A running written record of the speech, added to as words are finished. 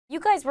You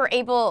guys were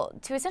able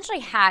to essentially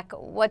hack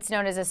what's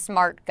known as a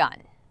smart gun.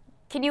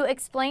 Can you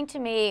explain to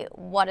me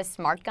what a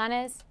smart gun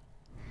is?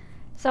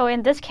 So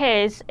in this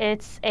case,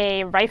 it's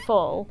a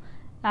rifle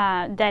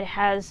that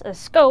has a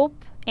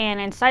scope,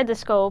 and inside the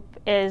scope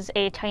is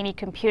a tiny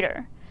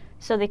computer.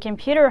 So the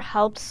computer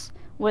helps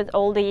with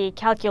all the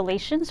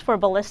calculations for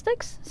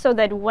ballistics, so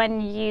that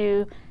when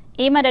you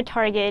aim at a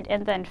target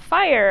and then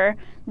fire,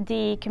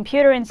 the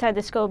computer inside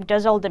the scope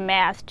does all the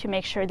math to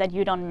make sure that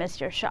you don't miss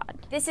your shot.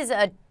 This is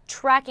a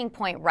tracking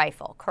point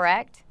rifle,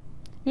 correct?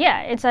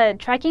 Yeah, it's a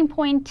tracking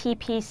point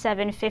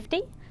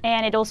TP750,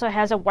 and it also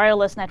has a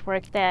wireless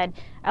network that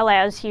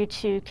allows you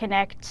to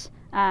connect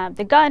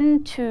the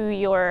gun to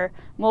your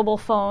mobile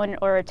phone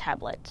or a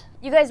tablet.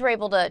 You guys were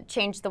able to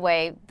change the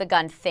way the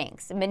gun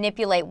thinks,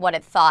 manipulate what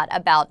it thought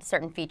about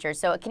certain features.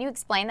 So can you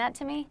explain that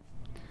to me?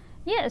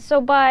 Yeah,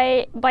 so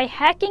by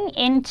hacking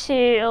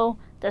into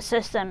the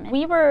system,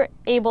 we were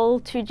able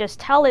to just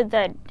tell it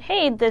that,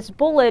 hey, this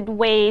bullet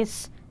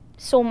weighs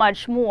so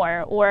much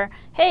more, or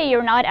hey,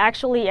 you're not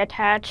actually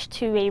attached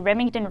to a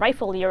Remington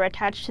rifle, you're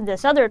attached to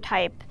this other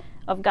type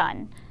of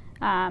gun.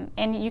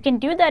 And you can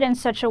do that in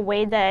such a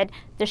way that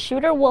the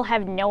shooter will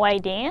have no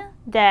idea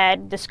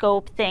that the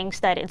scope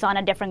thinks that it's on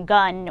a different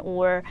gun,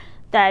 or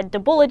that the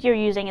bullet you're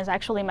using is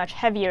actually much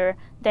heavier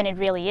than it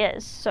really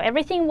is. So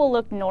everything will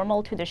look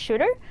normal to the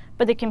shooter,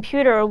 but the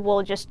computer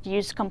will just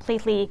use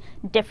completely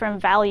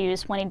different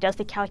values when it does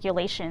the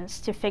calculations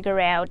to figure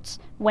out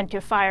when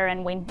to fire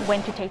and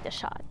when to take the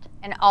shot.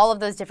 And all of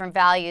those different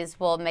values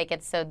will make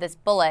it so this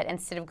bullet,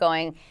 instead of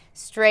going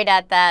straight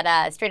at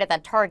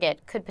that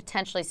target, could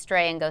potentially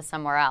stray and go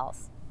somewhere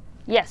else.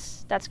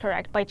 Yes, that's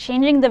correct. By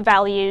changing the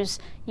values,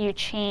 you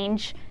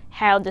change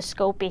how the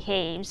scope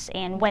behaves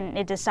and when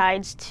it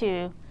decides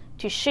to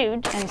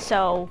shoot. And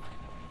so,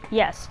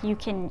 yes, you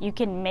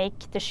can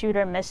make the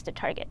shooter miss the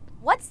target.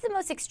 What's the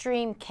most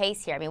extreme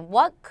case here? I mean,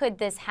 what could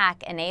this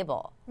hack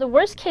enable? The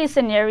worst case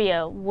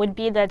scenario would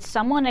be that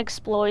someone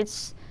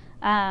exploits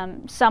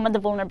some of the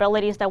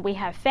vulnerabilities that we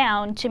have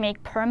found to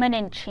make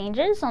permanent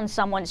changes on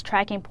someone's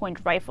tracking point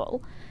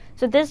rifle.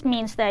 So this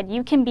means that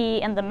you can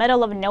be in the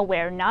middle of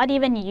nowhere, not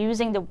even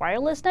using the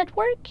wireless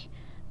network,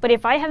 but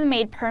if I have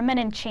made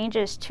permanent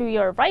changes to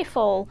your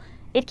rifle,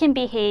 it can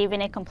behave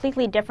in a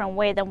completely different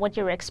way than what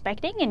you're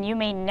expecting, and you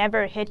may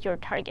never hit your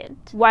target.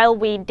 While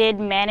we did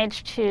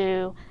manage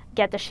to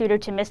get the shooter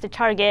to miss the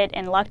target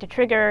and lock the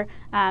trigger,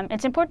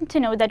 it's important to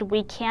know that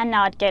we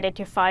cannot get it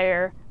to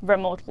fire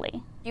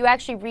remotely. You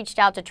actually reached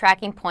out to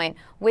Tracking Point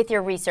with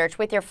your research,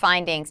 with your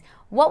findings.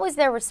 What was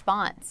their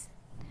response?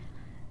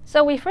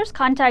 So we first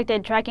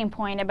contacted Tracking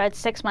Point about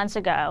 6 months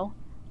ago,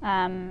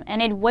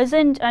 and it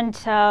wasn't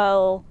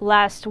until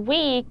last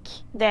week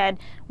that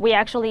we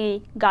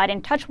actually got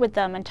in touch with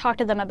them and talked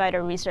to them about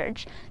our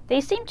research. They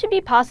seem to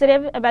be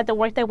positive about the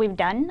work that we've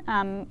done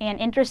and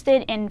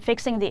interested in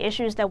fixing the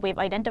issues that we've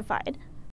identified.